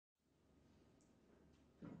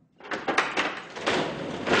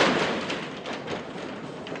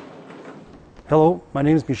Hello, my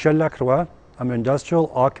name is Michel Lacroix. I'm an Industrial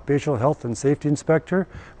Occupational Health and Safety Inspector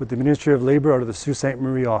with the Ministry of Labour out of the Sault Ste.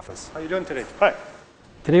 Marie office. How are you doing today? Hi.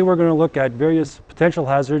 Today we're going to look at various potential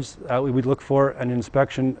hazards we would look for an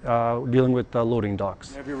inspection dealing with loading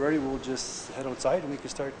docks. Whenever you're ready, we'll just head outside and we can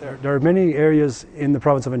start there. There are many areas in the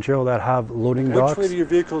province of Ontario that have loading docks. Which way do your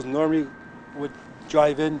vehicles normally would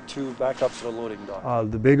drive in to back up to the loading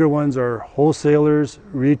dock? The bigger ones are wholesalers,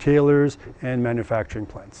 retailers, and manufacturing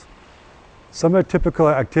plants. Some of the typical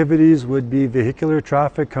activities would be vehicular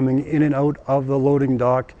traffic coming in and out of the loading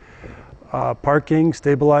dock, parking,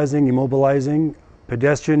 stabilizing, immobilizing,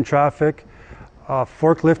 pedestrian traffic,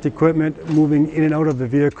 forklift equipment moving in and out of the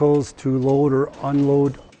vehicles to load or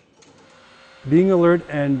unload. Being alert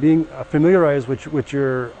and being familiarized with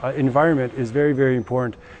your environment is very, very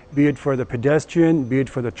important, be it for the pedestrian, be it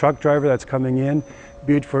for the truck driver that's coming in,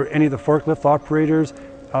 be it for any of the forklift operators,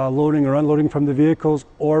 loading or unloading from the vehicles,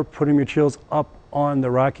 or putting materials up on the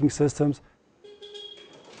racking systems.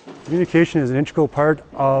 Communication is an integral part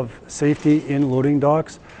of safety in loading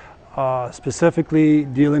docks, specifically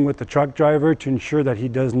dealing with the truck driver to ensure that he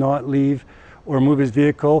does not leave or move his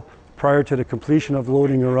vehicle prior to the completion of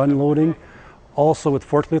loading or unloading. Also with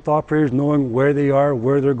forklift operators, knowing where they are,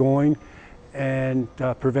 where they're going, and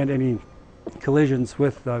prevent any collisions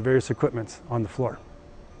with various equipments on the floor.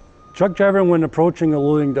 Truck driver, when approaching a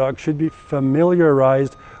loading dock, should be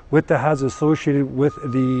familiarized with the hazards associated with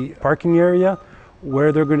the parking area,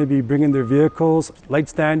 where they're going to be bringing their vehicles, light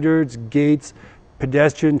standards, gates,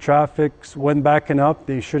 pedestrian traffic. When backing up,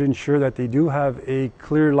 they should ensure that they do have a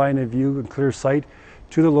clear line of view and clear sight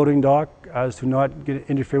to the loading dock as to not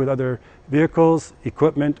interfere with other vehicles,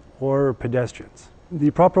 equipment, or pedestrians. The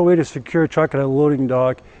proper way to secure a truck at a loading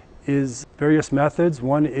dock is various methods.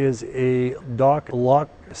 One is a dock lock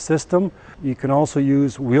system. You can also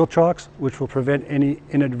use wheel chocks, which will prevent any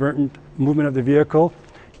inadvertent movement of the vehicle.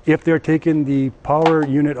 If they're taking the power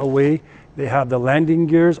unit away, they have the landing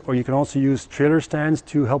gears, or you can also use trailer stands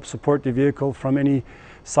to help support the vehicle from any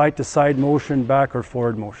side-to-side motion, back or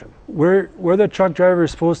forward motion. Where the truck driver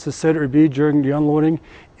is supposed to sit or be during the unloading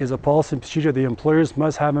is a policy and procedure the employers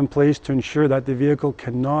must have in place to ensure that the vehicle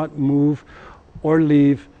cannot move or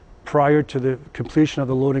leave prior to the completion of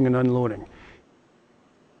the loading and unloading.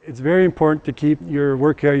 It's very important to keep your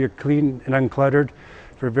work area clean and uncluttered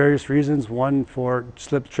for various reasons. One, for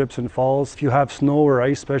slips, trips, and falls. If you have snow or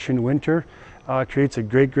ice, especially in winter, it creates a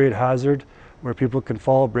great hazard where people can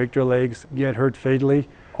fall, break their legs, get hurt fatally.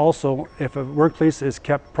 Also, if a workplace is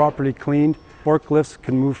kept properly cleaned, forklifts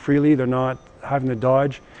can move freely. They're not having to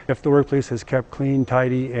dodge if the workplace is kept clean,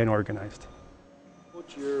 tidy, and organized.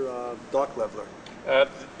 What's your dock leveler?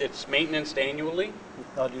 It's maintenance annually.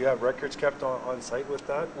 Do you have records kept on site with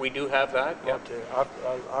that? We do have that, yeah. Okay.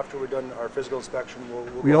 After we're done our physical inspection,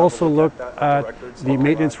 we also look at the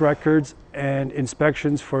maintenance records and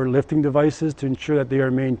inspections for lifting devices to ensure that they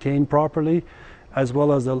are maintained properly, as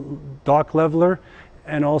well as the dock leveler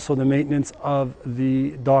and also the maintenance of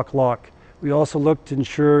the dock lock. We also look to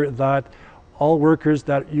ensure that all workers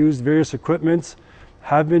that use various equipments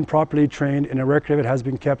have been properly trained and a record of it has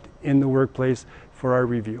been kept in the workplace for our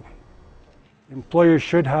review. Employers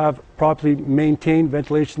should have properly maintained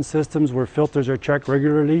ventilation systems where filters are checked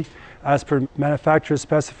regularly as per manufacturer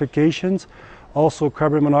specifications. Also,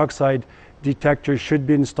 carbon monoxide detectors should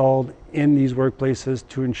be installed in these workplaces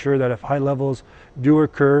to ensure that if high levels do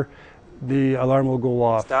occur, the alarm will go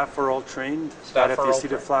off. Staff are all trained, that if they see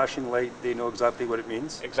the flashing light, they know exactly what it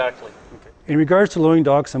means? Exactly. Okay. In regards to loading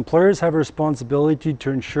docks, employers have a responsibility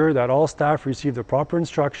to ensure that all staff receive the proper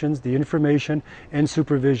instructions, the information, and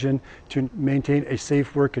supervision to maintain a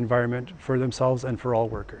safe work environment for themselves and for all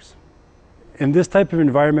workers. In this type of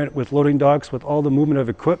environment with loading docks, with all the movement of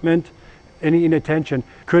equipment, any inattention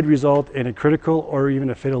could result in a critical or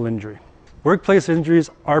even a fatal injury. Workplace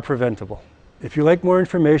injuries are preventable. If you'd like more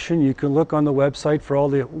information, you can look on the website for all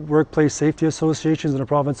the workplace safety associations in the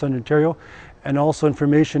province of Ontario, and also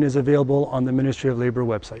information is available on the Ministry of Labour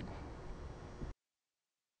website.